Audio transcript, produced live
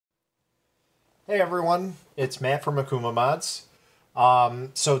Hey everyone, it's Matt from Akuma Mods.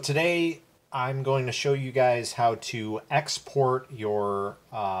 So today I'm going to show you guys how to export your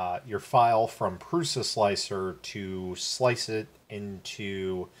file from Prusa Slicer to slice it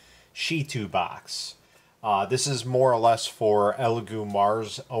into Chitubox. This is more or less for Elegoo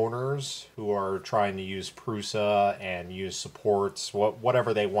Mars owners who are trying to use Prusa and use supports,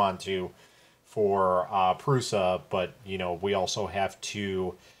 whatever they want to for Prusa, but we also have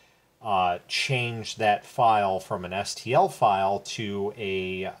to change that file from an STL file to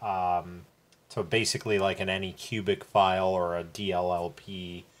a to basically like an Anycubic file or a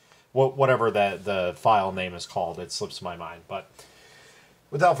DLLP, whatever the file name is called. It slips my mind. But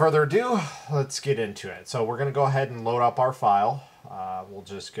without further ado, let's get into it. So we're going to go ahead and load up our file. We'll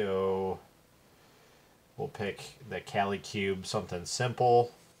pick the CaliCube, something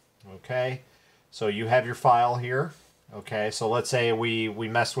simple. Okay. So you have your file here. Okay, so let's say we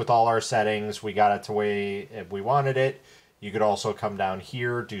messed with all our settings, we got it to way if we wanted it. You could also come down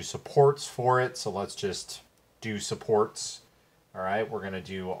here, do supports for it. So let's just do supports. All right, we're going to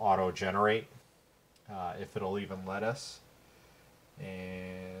do auto generate, if it'll even let us.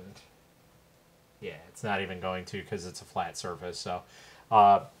 And yeah, it's not even going to because it's a flat surface. So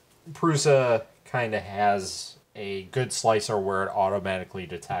Prusa kind of has a good slicer where it automatically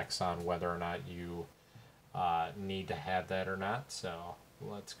detects on whether or not you need to have that or not. So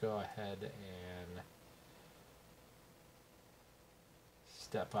let's go ahead and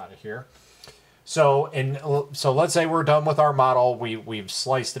step out of here. So let's say we're done with our model. We've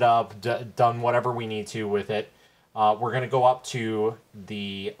sliced it up, done whatever we need to with it. We're going to go up to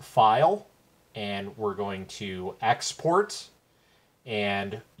the file and we're going to export.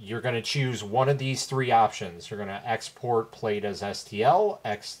 And you're going to choose one of these three options. You're going to export plate as STL,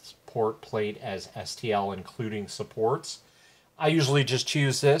 export plate as STL, including supports. I usually just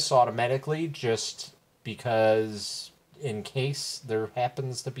choose this automatically just because in case there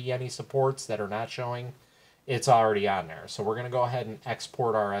happens to be any supports that are not showing, it's already on there. So we're going to go ahead and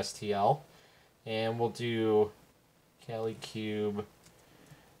export our STL. And we'll do CaliCube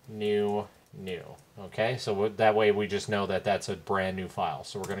new. Okay, so that way we just know that that's a brand new file.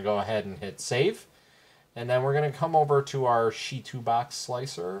 So we're going to go ahead and hit save. And then we're going to come over to our Chitubox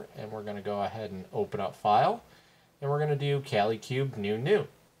slicer and we're going to go ahead and open up file. And we're going to do CaliCube new.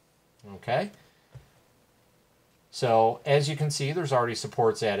 Okay. So as you can see, there's already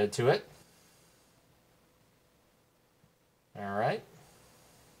supports added to it. All right.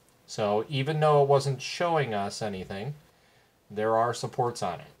 So even though it wasn't showing us anything, there are supports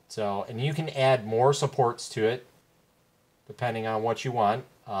on it. So, and you can add more supports to it depending on what you want.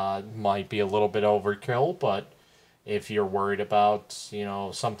 Might be a little bit overkill, but if you're worried about,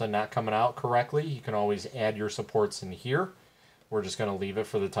 something not coming out correctly, you can always add your supports in here. We're just going to leave it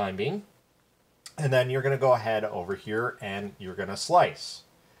for the time being. And then you're going to go ahead over here and you're going to slice.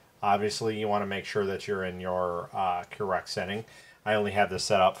 Obviously, you want to make sure that you're in your correct setting. I only have this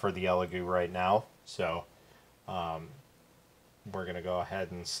set up for the Elegoo right now, so we're going to go ahead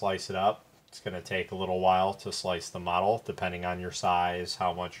and slice it up. It's going to take a little while to slice the model, depending on your size,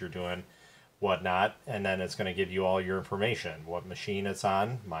 how much you're doing, whatnot. And then it's going to give you all your information, what machine it's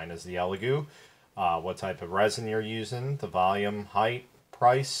on. Mine is the Elegoo. What type of resin you're using, the volume, height,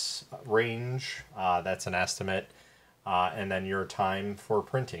 price, range. That's an estimate. And then your time for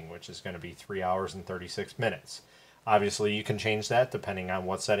printing, which is going to be 3 hours and 36 minutes. Obviously, you can change that depending on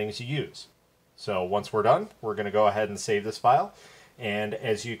what settings you use. So once we're done, we're going to go ahead and save this file. And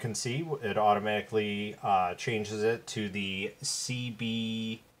as you can see, it automatically changes it to the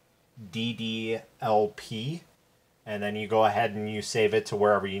CBDDLP. And then you go ahead and you save it to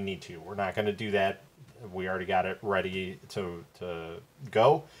wherever you need to. We're not going to do that. We already got it ready to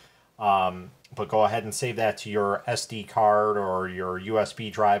go. But go ahead and save that to your SD card or your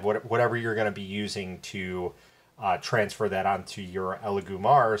USB drive, whatever you're going to be using to transfer that onto your Elegoo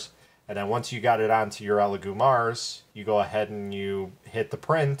Mars. And then once you got it onto your Elegoo Mars, you go ahead and you hit the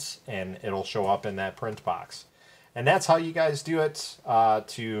print and it'll show up in that print box. And that's how you guys do it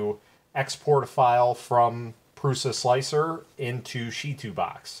to export a file from Prusa Slicer into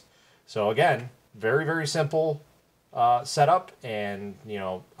Chitubox. So again, very, very simple setup. And,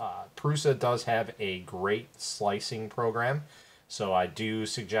 Prusa does have a great slicing program. So I do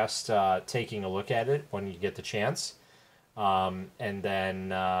suggest taking a look at it when you get the chance. And then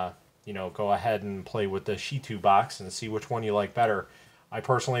go ahead and play with the Chitubox and see which one you like better. I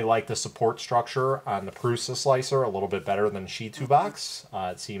personally like the support structure on the Prusa slicer a little bit better than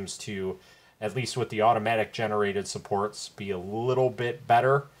Chitubox. It seems to, at least with the automatic generated supports, be a little bit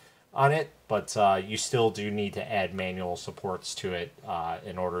better. on it, but you still do need to add manual supports to it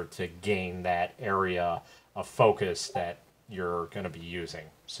in order to gain that area of focus that you're going to be using.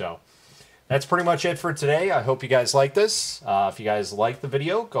 So that's pretty much it for today. I hope you guys like this. If you guys like the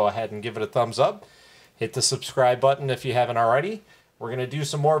video, go ahead and give it a thumbs up. Hit the subscribe button if you haven't already. We're going to do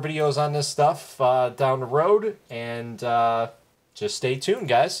some more videos on this stuff down the road, and just stay tuned,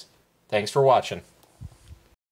 guys. Thanks for watching.